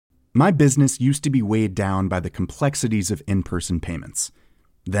My business used to be weighed down by the complexities of in-person payments.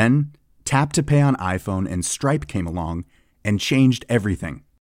 Then, Tap to Pay on iPhone and Stripe came along and changed everything.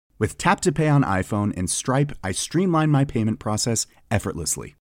 With Tap to Pay on iPhone and Stripe, I streamlined my payment process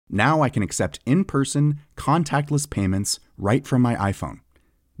effortlessly. Now I can accept in-person, contactless payments right from my iPhone.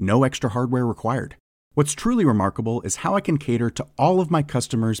 No extra hardware required. What's truly remarkable is how I can cater to all of my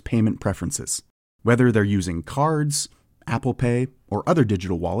customers' payment preferences. Whether they're using cards, Apple Pay, or other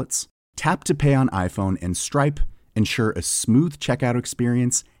digital wallets, Tap to Pay on iPhone and Stripe ensure a smooth checkout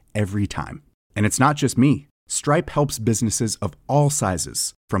experience every time. And it's not just me. Stripe helps businesses of all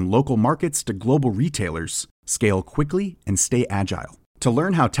sizes, from local markets to global retailers, scale quickly and stay agile. To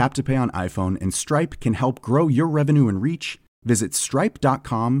learn how Tap to Pay on iPhone and Stripe can help grow your revenue and reach, visit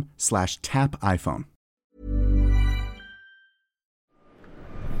stripe.com/tapiphone.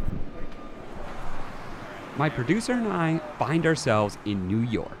 My producer and I find ourselves in New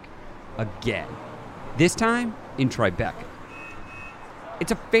York again, this time in Tribeca.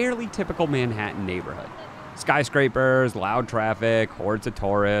 It's a fairly typical Manhattan neighborhood. Skyscrapers, loud traffic, hordes of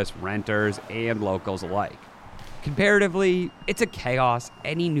tourists, renters, and locals alike. Comparatively, it's a chaos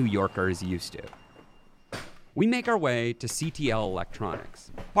any New Yorker is used to. We make our way to CTL Electronics.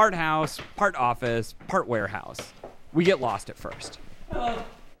 Part house, part office, part warehouse. We get lost at first. Hello.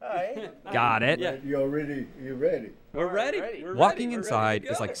 Hi. Got it. Yeah. You're ready. We're ready. Walking inside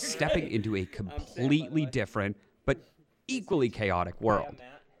is like stepping into a completely different, but equally chaotic world.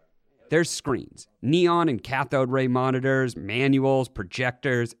 There's screens, neon and cathode ray monitors, manuals,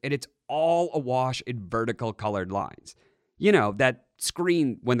 projectors, and it's all awash in vertical colored lines. You know, that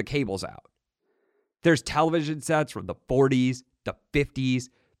screen when the cable's out. There's television sets from the 40s, the 50s,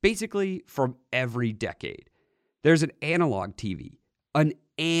 basically from every decade. There's an analog TV.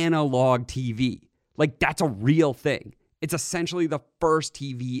 Like, that's a real thing. It's essentially the first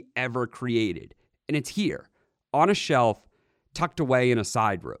TV ever created. And it's here, on a shelf, tucked away in a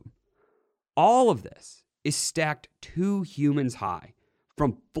side room. All of this is stacked 2 humans high,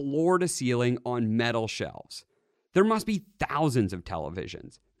 from floor to ceiling on metal shelves. There must be thousands of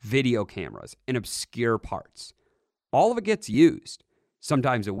televisions, video cameras, and obscure parts. All of it gets used,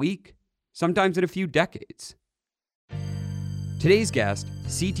 sometimes a week, sometimes in a few decades. Today's guest,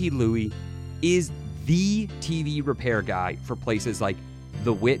 C.T. Lui, is the TV repair guy for places like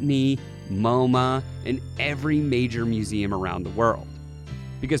the Whitney, MoMA, and every major museum around the world.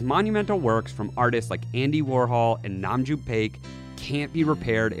 Because monumental works from artists like Andy Warhol and Nam June Paik can't be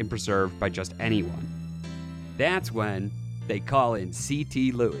repaired and preserved by just anyone. That's when they call in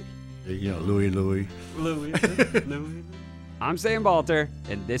C.T. Lui. You know, Louis. I'm Sam Balter,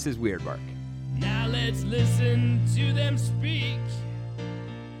 and this is Weird Work. Now let's listen to them speak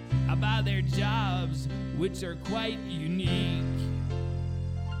about their jobs, which are quite unique.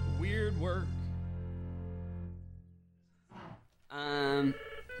 Weird Work.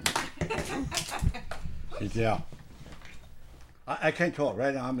 Yeah. I can't talk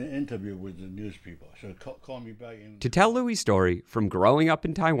right now. I'm in an interview with the news people, so call me back in. To tell Louis' story from growing up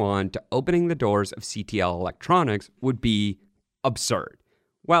in Taiwan to opening the doors of CTL Electronics would be absurd.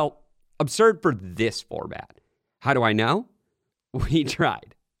 Well, absurd for this format. How do I know? We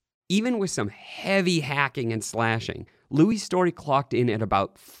tried. Even with some heavy hacking and slashing, Louis' story clocked in at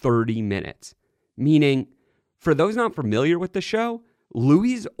about 30 minutes. Meaning, for those not familiar with the show,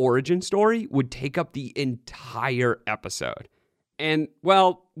 Louis' origin story would take up the entire episode. And,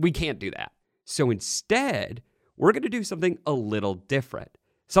 well, we can't do that. So instead, we're going to do something a little different.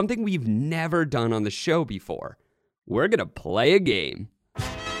 Something we've never done on the show before. We're going to play a game.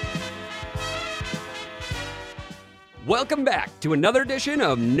 Welcome back to another edition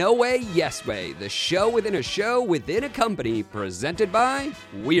of No Way, Yes Way, the show within a company presented by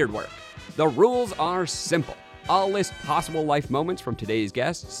Weird Work. The rules are simple. I'll list possible life moments from today's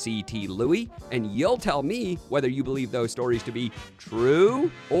guest, C.T. Lui, and you'll tell me whether you believe those stories to be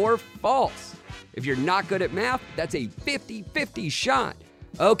true or false. If you're not good at math, that's a 50-50 shot.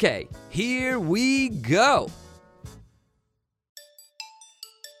 Okay, here we go.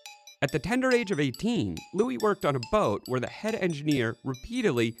 At the tender age of 18, Louis worked on a boat where the head engineer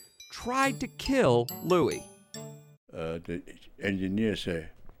repeatedly tried to kill Louis. The engineer said,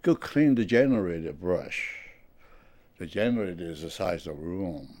 go clean the generator brush. The generator is the size of a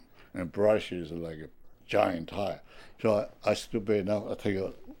room, and brush is like a giant tire. So I stupid enough, I take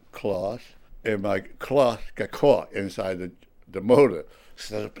a cloth, and my cloth got caught inside the motor.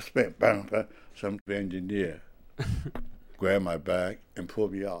 Spin, bang, bang. Some engineer grabbed my bag and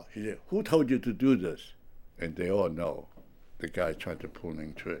pulled me out. He said, who told you to do this? And they all know the guy tried to pull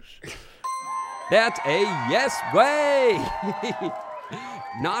in tricks. That's a yes way.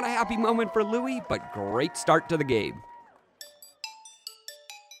 Not a happy moment for Louis, but great start to the game.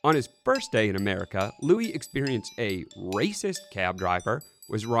 On his first day in America, Louis experienced a racist cab driver,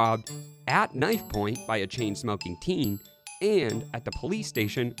 was robbed at knife point by a chain-smoking teen, and at the police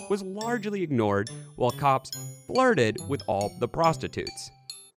station was largely ignored while cops flirted with all the prostitutes.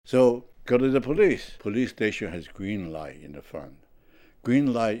 So go to the police. Police station has green light in the front.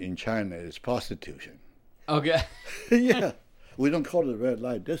 Green light in China is prostitution. Okay. Yeah. We don't call it red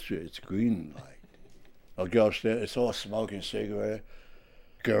light district, it's green light. I'll go upstairs, it's all smoking cigarette,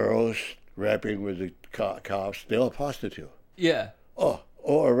 girls rapping with the cops, they're all prostitute. Yeah. Oh,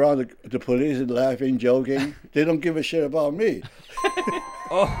 or around the police and laughing, joking. They don't give a shit about me.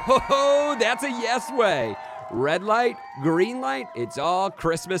 Oh, that's a yes way. Red light, green light, it's all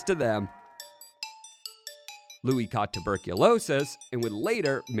Christmas to them. Louis caught tuberculosis and would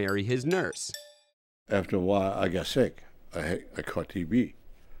later marry his nurse. After a while, I got sick. I caught TB.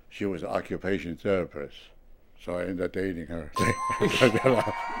 She was an occupational therapist, so I ended up dating her.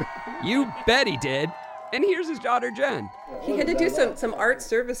 You bet he did. And here's his daughter, Jen. He had to do some art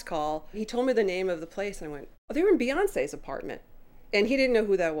service call. He told me the name of the place, and I went, oh, they were in Beyonce's apartment. And he didn't know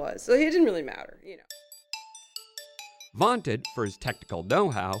who that was, so it didn't really matter, you know. Vaunted for his technical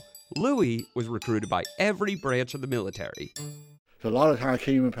know-how, Louis was recruited by every branch of the military. So a lot of times I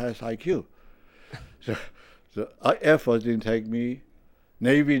can't even pass IQ. So Air Force didn't take me,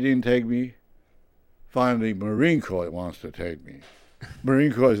 Navy didn't take me. Finally, Marine Corps wants to take me.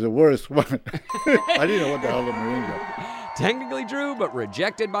 Marine Corps is the worst one. I didn't know what the hell the Marine Corps. Technically true, but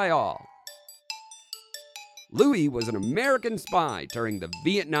rejected by all. Louis was an American spy during the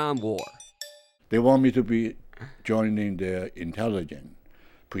Vietnam War. They want me to be joining their intelligence,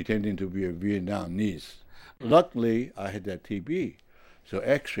 pretending to be a Vietnamese. Luckily, I had that TB, so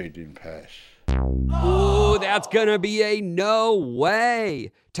X-ray didn't pass. Ooh, that's gonna be a no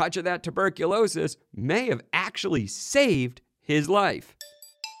way. Touch of that tuberculosis may have actually saved his life.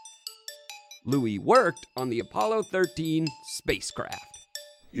 Louis worked on the Apollo 13 spacecraft.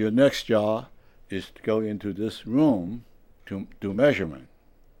 Your next job is to go into this room to do measurement.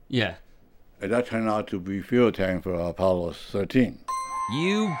 Yeah. And that turned out to be fuel tank for Apollo 13.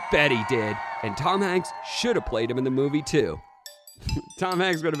 You bet he did. And Tom Hanks should have played him in the movie too. Tom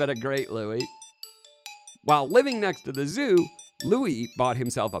Hanks would have been a great Louis. While living next to the zoo, Louis bought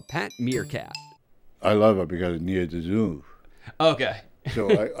himself a pet meerkat. I love it because it's near the zoo. Okay. So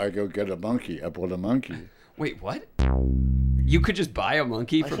I go get a monkey. I bought a monkey. Wait, what? You could just buy a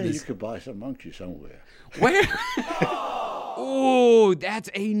monkey I from think you this? could buy some monkey somewhere. Where? Ooh, that's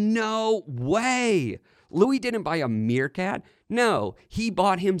a no way. Louis didn't buy a meerkat. No, he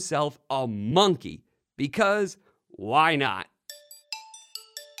bought himself a monkey. Because why not?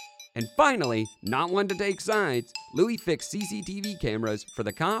 And finally, not one to take sides, Louis fixed CCTV cameras for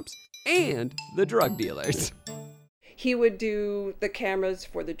the cops and the drug dealers. He would do the cameras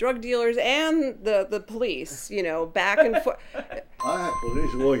for the drug dealers and the police, you know, back and forth. I have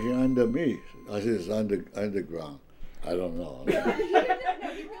police working under me. I said it's underground. I don't know.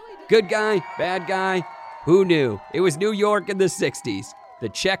 Good guy, bad guy, who knew? It was New York in the 60s. The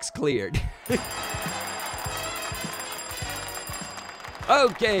checks cleared.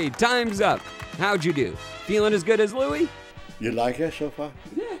 Okay, time's up. How'd you do? Feeling as good as Louis? You like it so far?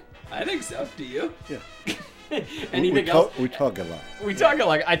 Yeah, I think so. Do you? Yeah. Anything else? We talk a lot. We talk a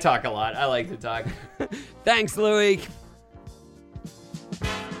lot. I talk a lot. I like to talk. Thanks, Louis.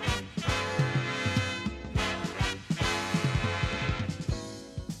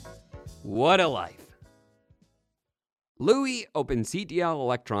 What a life. Louis opened CTL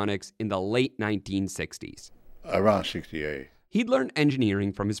Electronics in the late 1960s. Around 68. He'd learned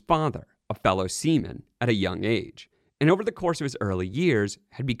engineering from his father, a fellow seaman, at a young age, and over the course of his early years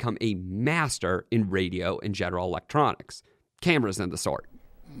had become a master in radio and general electronics, cameras and the sort.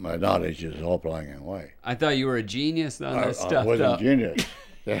 My knowledge is all black and white. I thought you were a genius on this I stuff. wasn't though. genius.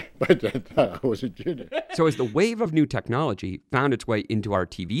 Yeah, but that time I was a genius. So as the wave of new technology found its way into our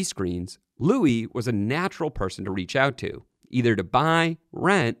TV screens, Louis was a natural person to reach out to, either to buy,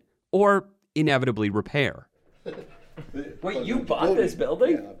 rent, or inevitably repair. Wait, you bought this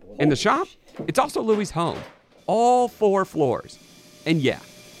building? Yeah, I bought it. And the shop? It's also Louis' home. All 4 floors. And yeah,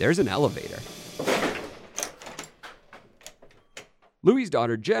 there's an elevator. Louis'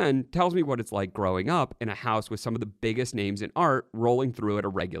 daughter Jen tells me what it's like growing up in a house with some of the biggest names in art rolling through at a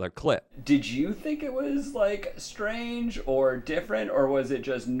regular clip. Did you think it was like strange or different, or was it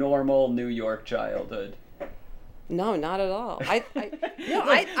just normal New York childhood? No, not at all. I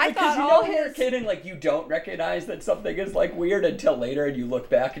Because thought you all know when you're a his. kid and like you don't recognize that something is like weird until later, and you look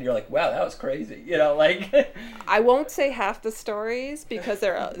back and you're like, wow, that was crazy. You know, like. I won't say half the stories because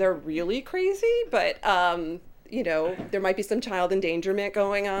they're really crazy, but you know, there might be some child endangerment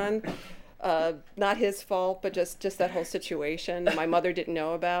going on. Not his fault, but just that whole situation that my mother didn't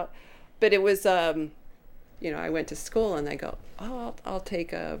know about. But it was, you know, I went to school and I go, oh, I'll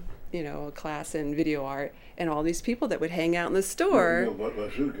take a class in video art, and all these people that would hang out in the store.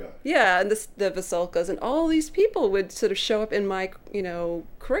 Yeah, and the Vasulkas and all these people would sort of show up in my,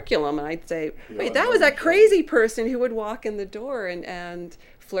 curriculum, and I'd say, wait, that was that crazy person who would walk in the door and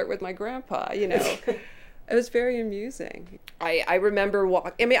flirt with my grandpa, It was very amusing. I remember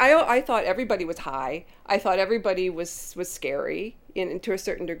I thought everybody was high. I thought everybody was scary to a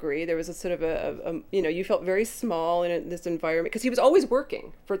certain degree. There was a sort of you felt very small in this environment because he was always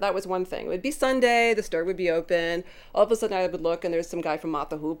working. That was one thing. It would be Sunday, the store would be open. All of a sudden I would look and there's some guy from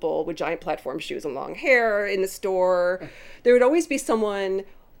Mata Hoople with giant platform shoes and long hair in the store. There would always be someone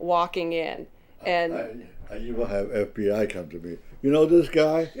walking in. And I even have FBI come to me. You know this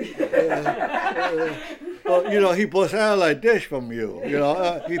guy? Well, he bought satellite dish from you.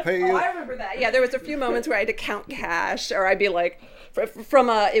 He paid you. Oh, I remember that. Yeah, there was a few moments where I had to count cash, or I'd be like,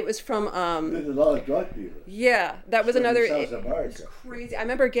 it was from. There's a lot of drug dealers. Yeah, that was another. South America. It's crazy. I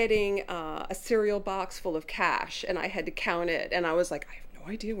remember getting a cereal box full of cash, and I had to count it, and I was like, I have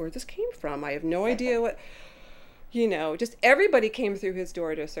no idea where this came from. I have no idea what. Just everybody came through his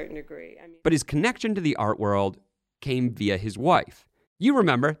door to a certain degree. But his connection to the art world came via his wife. You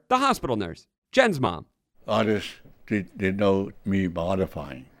remember, the hospital nurse, Jen's mom. Artists, they know me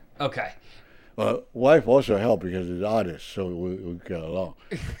modifying. Okay. Well, wife also helped because it's artist, so we get along.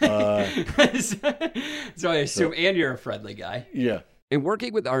 So I assume, and you're a friendly guy. Yeah. And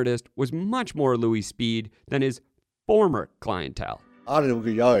working with artists was much more Louis' speed than his former clientele. Artists, we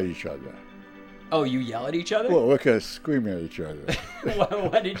could yell at each other. Oh, you yell at each other? Well, we could scream at each other.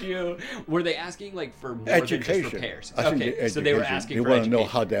 What did you? Were they asking like for more education. than just repairs? I think Okay, so they were asking they for want to education.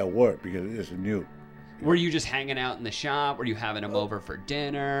 know how that worked because it's new. Were you just hanging out in the shop? Were you having them over for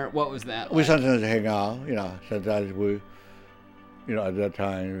dinner? What was that We like? sometimes hang out. Sometimes we, at that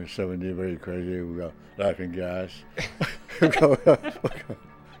time, 70, very crazy. We got laughing gas. There's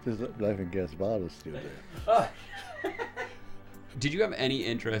laughing gas bottles still there. Did you have any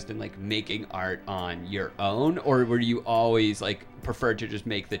interest in like making art on your own, or were you always like preferred to just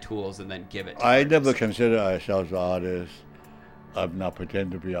make the tools and then give it to I artists? never consider ourselves artists. I'm not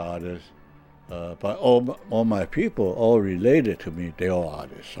pretend to be artists. But all my people, all related to me, they're all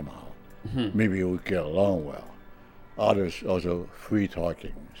artists somehow. Mm-hmm. Maybe we get along well. Artists also free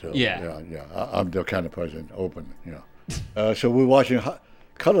talking. So yeah. I'm the kind of person open. So we're watching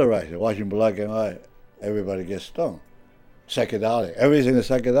colorized, watching black and white. Everybody gets stoned. Psychedelic. Everything is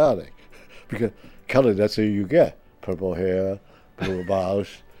psychedelic. Because color, that's what you get. Purple hair, blue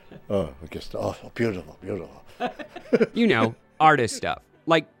blouse. Beautiful, beautiful. Artist stuff.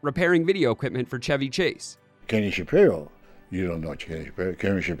 Like repairing video equipment for Chevy Chase. Kenny Shapiro. You don't know Kenny Shapiro.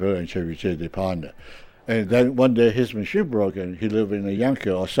 Kenny Shapiro and Chevy Chase, they partner. And then one day his machine broke and he lived in a Yankee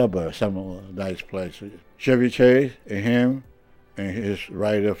or suburb, some nice place. Chevy Chase and him and his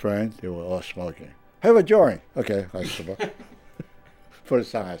writer friend, they were all smoking. Have a joint. Okay, I smoke.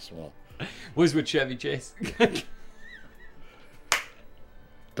 First time I smoked. Was with Chevy Chase.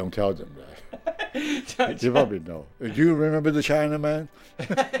 Don't tell them that. They probably know. Do you remember the Chinaman?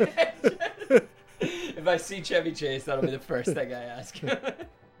 If I see Chevy Chase, that'll be the first thing I ask.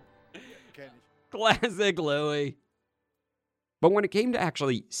 Classic Louis. But when it came to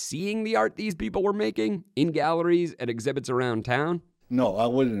actually seeing the art these people were making in galleries and exhibits around town, no, I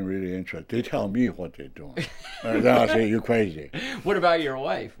wasn't really interested. They tell me what they're doing. And then I say, you're crazy. What about your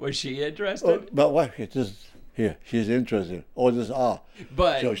wife? Was she interested? My wife, she's interested. All this art.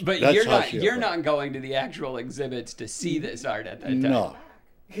 But So you're not going to the actual exhibits to see this art at that time. No.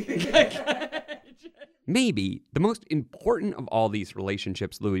 Maybe the most important of all these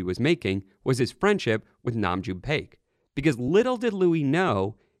relationships Louis was making was his friendship with Namjoon Paik. Because little did Louis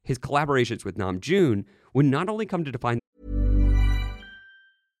know, his collaborations with Namjoon would not only come to define.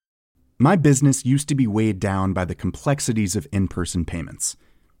 My business used to be weighed down by the complexities of in-person payments.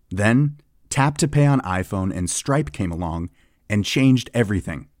 Then, Tap to Pay on iPhone and Stripe came along and changed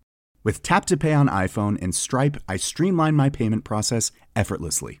everything. With Tap to Pay on iPhone and Stripe, I streamlined my payment process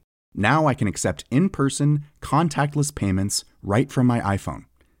effortlessly. Now I can accept in-person, contactless payments right from my iPhone.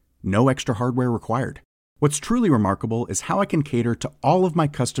 No extra hardware required. What's truly remarkable is how I can cater to all of my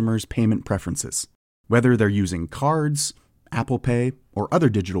customers' payment preferences. Whether they're using cards, Apple Pay, or other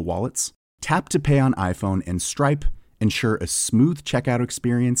digital wallets, Tap to Pay on iPhone and Stripe ensure a smooth checkout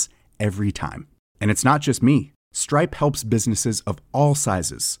experience every time. And it's not just me. Stripe helps businesses of all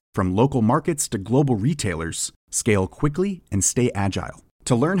sizes, from local markets to global retailers, scale quickly and stay agile.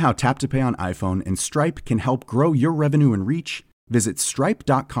 To learn how Tap to Pay on iPhone and Stripe can help grow your revenue and reach, visit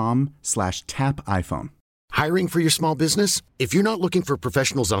stripe.com/tapiphone. Hiring for your small business? If you're not looking for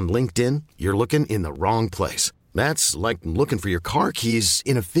professionals on LinkedIn, you're looking in the wrong place. That's like looking for your car keys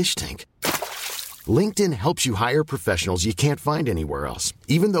in a fish tank. LinkedIn helps you hire professionals you can't find anywhere else,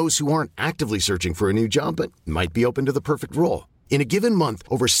 even those who aren't actively searching for a new job but might be open to the perfect role. In a given month,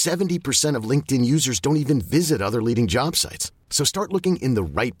 over 70% of LinkedIn users don't even visit other leading job sites. So start looking in the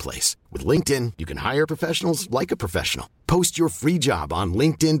right place. With LinkedIn, you can hire professionals like a professional. Post your free job on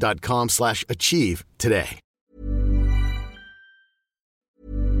linkedin.com/achieve today.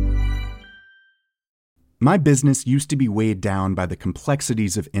 My business used to be weighed down by the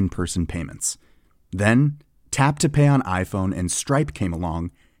complexities of in-person payments. Then, Tap to Pay on iPhone and Stripe came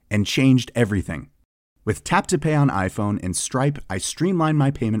along and changed everything. With Tap to Pay on iPhone and Stripe, I streamlined my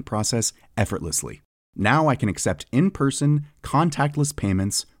payment process effortlessly. Now I can accept in-person, contactless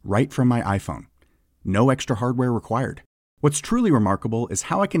payments right from my iPhone. No extra hardware required. What's truly remarkable is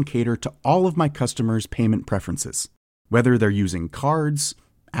how I can cater to all of my customers' payment preferences. Whether they're using cards,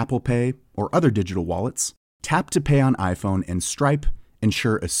 Apple Pay, or other digital wallets, Tap to Pay on iPhone and Stripe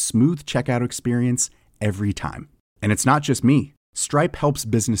ensure a smooth checkout experience every time. And it's not just me. Stripe helps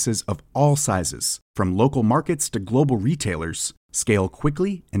businesses of all sizes, from local markets to global retailers, scale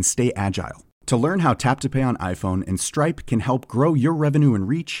quickly and stay agile. To learn how Tap to Pay on iPhone and Stripe can help grow your revenue and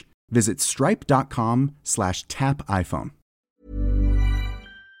reach, visit stripe.com/tapiphone.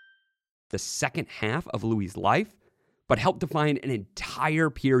 The second half of Louis's life, but helped define an entire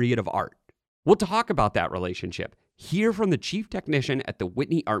period of art. We'll talk about that relationship, hear from the chief technician at the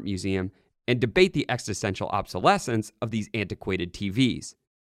Whitney Art Museum, and debate the existential obsolescence of these antiquated TVs.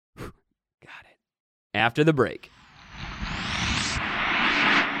 Got it. After the break.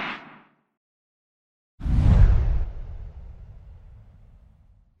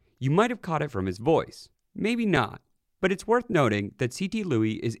 You might have caught it from his voice. Maybe not. But it's worth noting that C.T.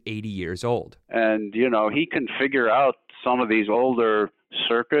 Louis is 80 years old. And, he can figure out some of these older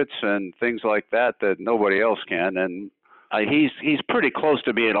circuits and things like that nobody else can. And he's pretty close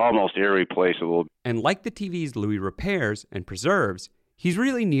to being almost irreplaceable. And like the TVs Louis repairs and preserves, he's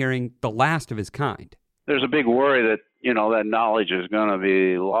really nearing the last of his kind. There's a big worry that, that knowledge is going to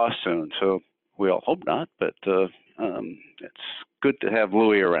be lost soon. So we all hope not, but it's good to have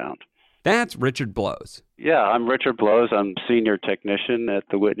Louis around. That's Richard Blows. Yeah, I'm Richard Blows. I'm senior technician at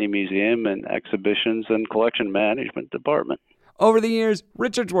the Whitney Museum and Exhibitions and Collection Management Department. Over the years,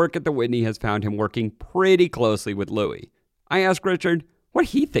 Richard's work at the Whitney has found him working pretty closely with Louis. I asked Richard what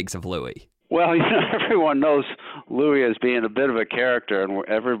he thinks of Louis. Well, everyone knows Louis as being a bit of a character, and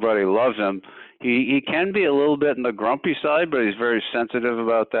everybody loves him. He can be a little bit on the grumpy side, but he's very sensitive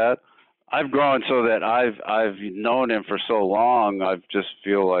about that. I've grown so that I've known him for so long, I just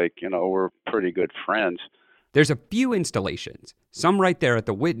feel like, we're pretty good friends. There's a few installations, some right there at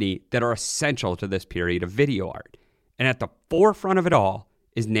the Whitney, that are essential to this period of video art. And at the forefront of it all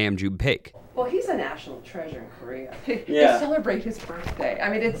is Nam June Paik. Well, he's a national treasure in Korea. Yeah. They celebrate his birthday. I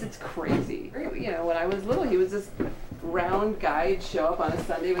mean, it's crazy. When I was little, he was this round guy. He'd show up on a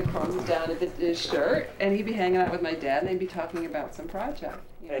Sunday with crumbs down his shirt, and he'd be hanging out with my dad, and they'd be talking about some project.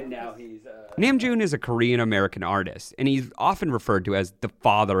 And now he's... Nam June is a Korean-American artist, and he's often referred to as the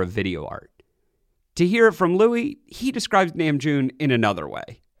father of video art. To hear it from Louis, he describes Nam June in another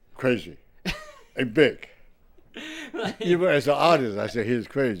way. Crazy. And big. Even as an artist, I say he's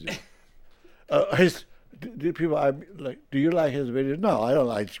crazy. Do you like his videos? No, I don't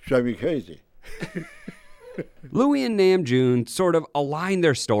like. It's driving me crazy. Louis and Nam June sort of align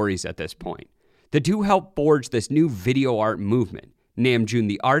their stories at this point. The two helped forge this new video art movement. Nam June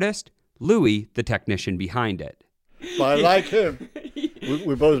the artist, Louis the technician behind it. But I like him.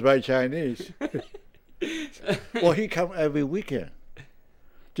 We both write Chinese. Well, he come every weekend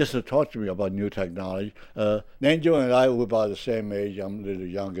just to talk to me about new technology. Nam June and I were about the same age. I'm a little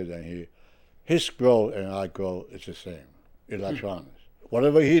younger than he. His growth and our growth is the same, electronics.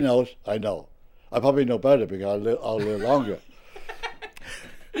 Whatever he knows, I know. I probably know better because I'll live longer.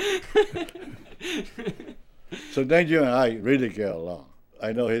 So Nam June and I really get along.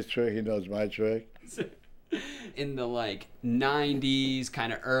 I know his trick, he knows my trick. In the 90s,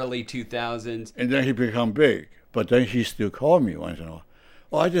 kind of early 2000s. And then he become big, but then he still call me once in a while.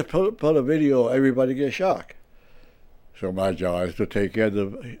 Well, I just put a video, everybody get shocked. So my job is to take care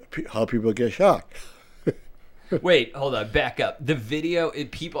of how people get shocked. Wait, hold on, back up. The video,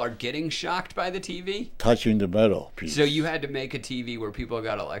 people are getting shocked by the TV? Touching the metal piece. So you had to make a TV where people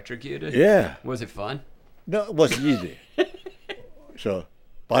got electrocuted? Yeah. Was it fun? No, it wasn't easy. So,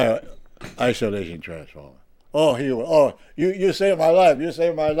 buy an isolation transformer. You saved my life. You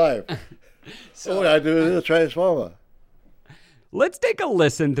saved my life. So what I do is a transformer. Let's take a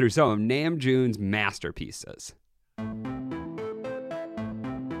listen through some of Nam June's masterpieces.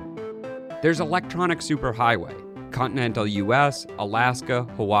 There's Electronic Superhighway, continental US, Alaska,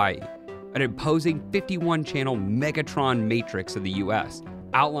 Hawaii, an imposing 51-channel Megatron matrix of the US,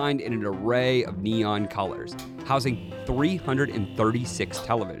 outlined in an array of neon colors, housing 336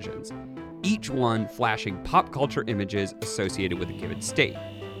 televisions, each one flashing pop culture images associated with a given state.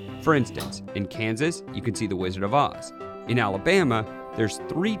 For instance, in Kansas, you can see The Wizard of Oz. In Alabama, there's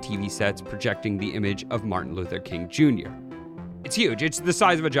 3 TV sets projecting the image of Martin Luther King Jr. It's huge. It's the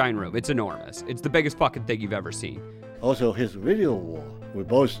size of a giant room. It's enormous. It's the biggest fucking thing you've ever seen. Also, his video wall. We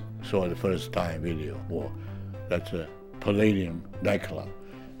both saw the first time video wall. That's a Palladium nightclub.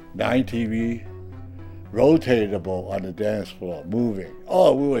 9 TV, rotatable on the dance floor, moving.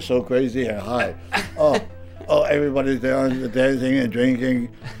 Oh, we were so crazy and high. Oh, everybody's dancing and drinking.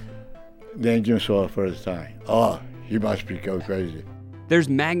 Then June saw it first time. Oh, he must be go crazy. There's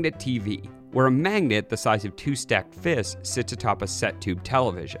Magnet TV, where a magnet the size of 2 stacked fists sits atop a set tube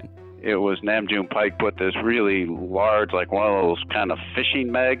television. It was Nam June Paik put this really large, like one of those kind of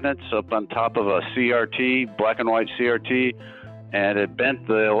fishing magnets up on top of a CRT, black and white CRT, and it bent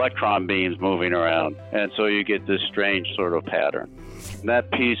the electron beams moving around. And so you get this strange sort of pattern. And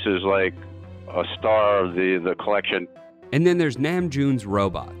that piece is like a star of the collection. And then there's Nam June's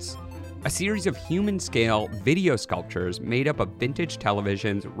Robots, a series of human-scale video sculptures made up of vintage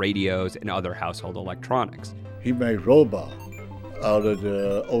televisions, radios, and other household electronics. He made robot out of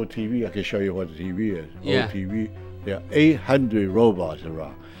the old TV. I can show you what the TV is. Yeah. Old TV. There are 800 robots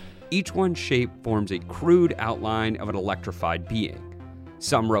around. Each one's shape forms a crude outline of an electrified being.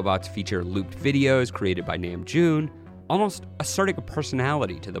 Some robots feature looped videos created by Nam June, almost asserting a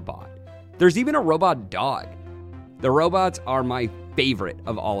personality to the bot. There's even a robot dog. The robots are my favorite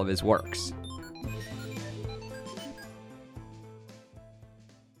of all of his works.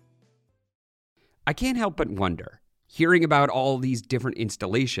 I can't help but wonder, hearing about all these different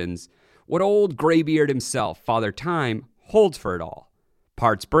installations, what old graybeard himself, Father Time, holds for it all.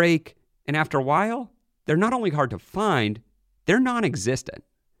 Parts break, and after a while, they're not only hard to find, they're non-existent.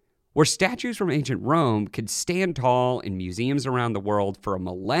 Where statues from ancient Rome could stand tall in museums around the world for a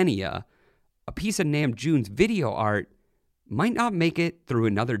millennia, a piece of Nam June's video art might not make it through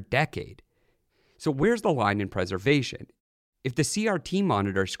another decade. So where's the line in preservation? If the CRT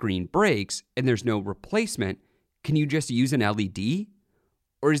monitor screen breaks and there's no replacement, can you just use an LED?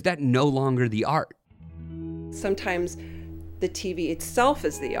 Or is that no longer the art? Sometimes the TV itself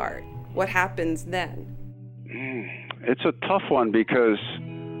is the art. What happens then? It's a tough one because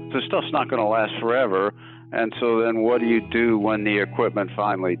the stuff's not going to last forever. And so then what do you do when the equipment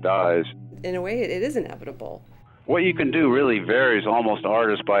finally dies? In a way, it is inevitable. What you can do really varies almost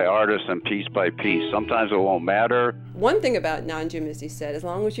artist by artist and piece by piece. Sometimes it won't matter. One thing about Nam June, as he said, as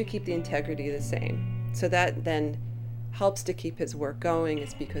long as you keep the integrity the same, so that then helps to keep his work going,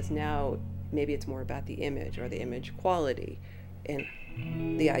 is because now maybe it's more about the image or the image quality and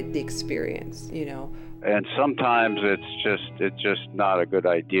the experience, you know. And sometimes it's just not a good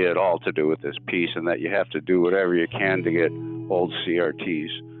idea at all to do with this piece, and that you have to do whatever you can to get old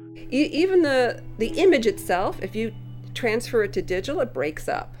CRTs. Even the image itself, if you transfer it to digital, it breaks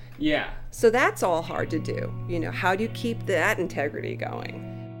up. Yeah. So that's all hard to do. You know, how do you keep that integrity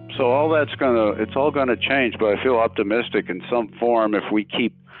going? So it's all gonna change, but I feel optimistic in some form if we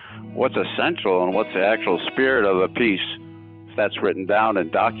keep what's essential and what's the actual spirit of the piece. If that's written down and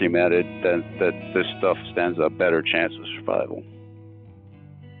documented, then that this stuff stands a better chance of survival.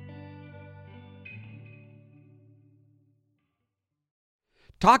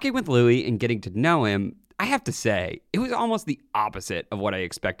 Talking with Louis and getting to know him, I have to say, it was almost the opposite of what I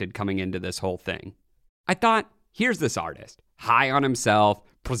expected coming into this whole thing. I thought, here's this artist, high on himself,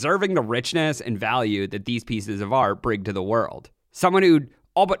 preserving the richness and value that these pieces of art bring to the world. Someone who'd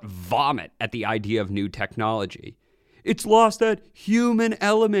all but vomit at the idea of new technology. It's lost that human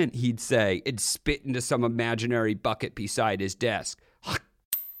element, he'd say, and spit into some imaginary bucket beside his desk.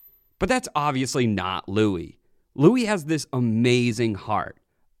 But that's obviously not Louis. Louis has this amazing heart,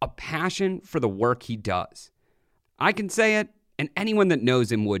 a passion for the work he does. I can say it, and anyone that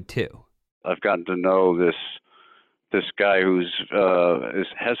knows him would too. I've gotten to know this guy who's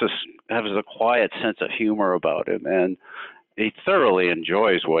has a quiet sense of humor about him, and he thoroughly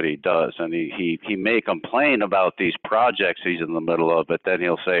enjoys what he does, and he may complain about these projects he's in the middle of, but then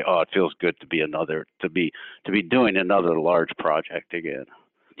he'll say, "Oh, it feels good to be doing another large project again."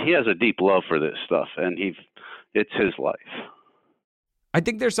 He has a deep love for this stuff, and it's his life. I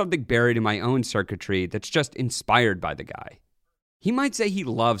think there's something buried in my own circuitry that's just inspired by the guy. He might say he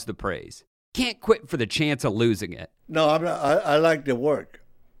loves the praise. Can't quit for the chance of losing it. No, I'm not, I like the work.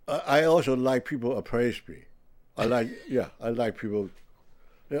 I also like people appraise me. I like people.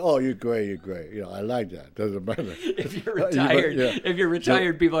 Oh, you're great. I like that. Doesn't matter. If you're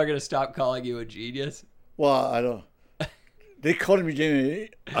retired, people are going to stop calling you a genius. Well, I don't. They call me genius.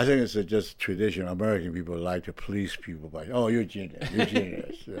 I think it's just tradition. American people like to please people by, "Oh, you're genius. You're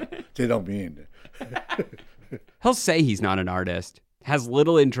genius." Yeah. They don't mean it. He'll say he's not an artist, has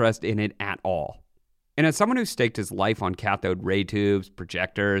little interest in it at all. And as someone who staked his life on cathode ray tubes,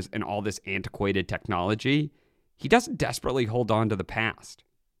 projectors, and all this antiquated technology, he doesn't desperately hold on to the past.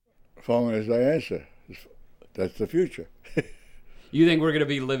 Phone is the answer. That's the future. You think we're going to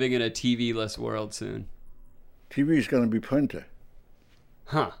be living in a TV-less world soon? TV is going to be printed.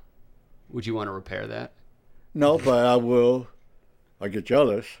 Huh. Would you want to repair that? No, but I will. I get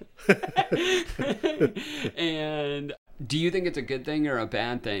jealous. And do you think it's a good thing or a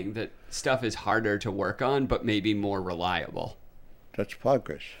bad thing that stuff is harder to work on, but maybe more reliable? That's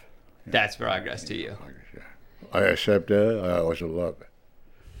progress. Yeah. That's progress to you. Progress, yeah. I accept that. I also love it.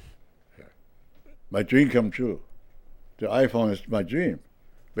 Yeah. My dream come true. The iPhone is my dream,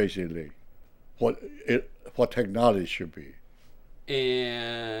 basically. What technology should be.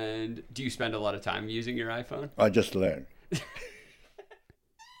 And do you spend a lot of time using your iPhone? I just learned.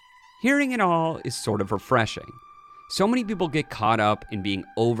 Hearing it all is sort of refreshing. So many people get caught up in being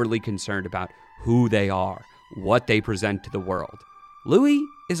overly concerned about who they are, what they present to the world. Louis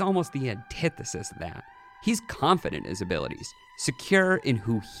is almost the antithesis of that. He's confident in his abilities, secure in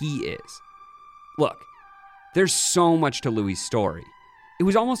who he is. Look, there's so much to Louis' story. It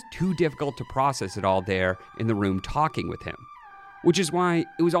was almost too difficult to process it all there in the room talking with him, which is why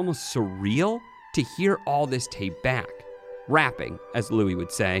it was almost surreal to hear all this tape back, rapping, as Louis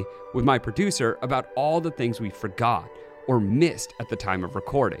would say, with my producer about all the things we forgot or missed at the time of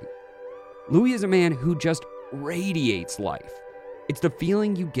recording. Louis is a man who just radiates life. It's the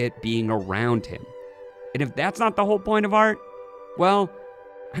feeling you get being around him. And if that's not the whole point of art, well,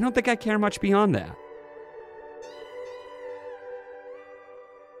 I don't think I care much beyond that.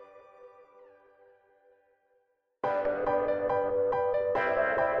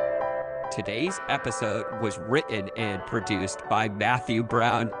 Today's episode was written and produced by Matthew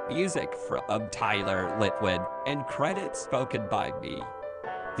Brown, music from Tyler Litwin, and credits spoken by me.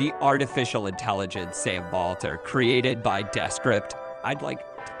 The artificial intelligence Sam Balter, created by Descript. I'd like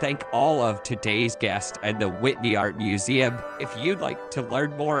to thank all of today's guests and the Whitney Art Museum. If you'd like to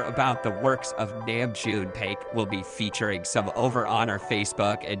learn more about the works of Nam June Paik, we'll be featuring some over on our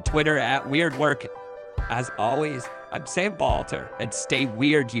Facebook and Twitter at WeirdWork. As always, I'm Sam Balter, and stay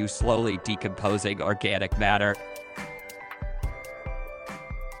weird, you slowly decomposing organic matter.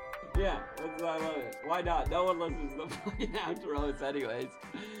 Yeah, I love it. Why not? No one listens to the fucking outros anyways.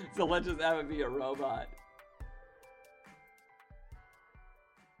 So let's just have it be a robot.